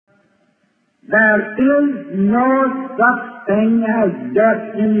There is no such thing as death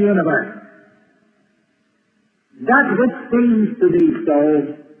in the universe. That which seems to be so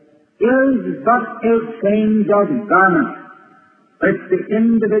is but a change of garment which the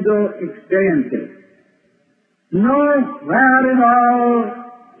individual experiences. Nowhere in all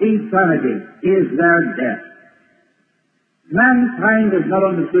eternity is there death. Mankind has not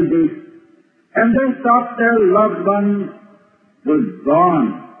understood this, and they thought their loved one was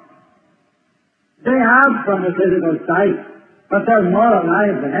gone. They have from the physical sight, but they're more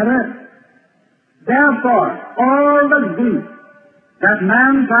alive than ever. Therefore, all the grief that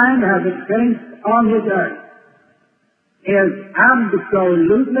mankind has experienced on this earth is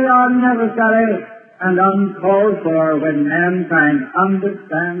absolutely unnecessary and uncalled for when mankind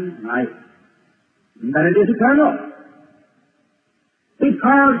understands life, and that it is eternal.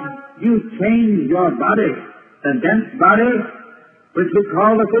 Because you change your body, the dense body, which we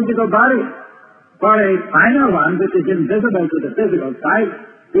call the physical body, for a finer one which is invisible to the physical sight,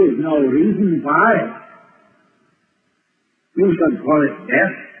 is no reason why you should call it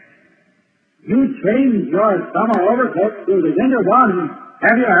death. You change your summer overcoat to the winter one,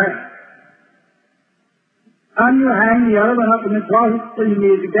 heavier, and you hang the other one up in the closet till you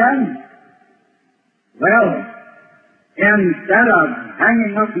need it again. Well, instead of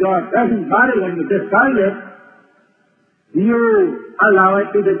hanging up your present body when you discard it, you allow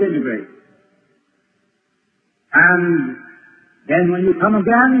it to disintegrate. And then when you come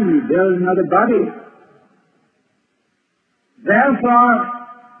again, you build another body. Therefore,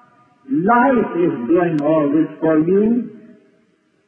 life is doing all this for you.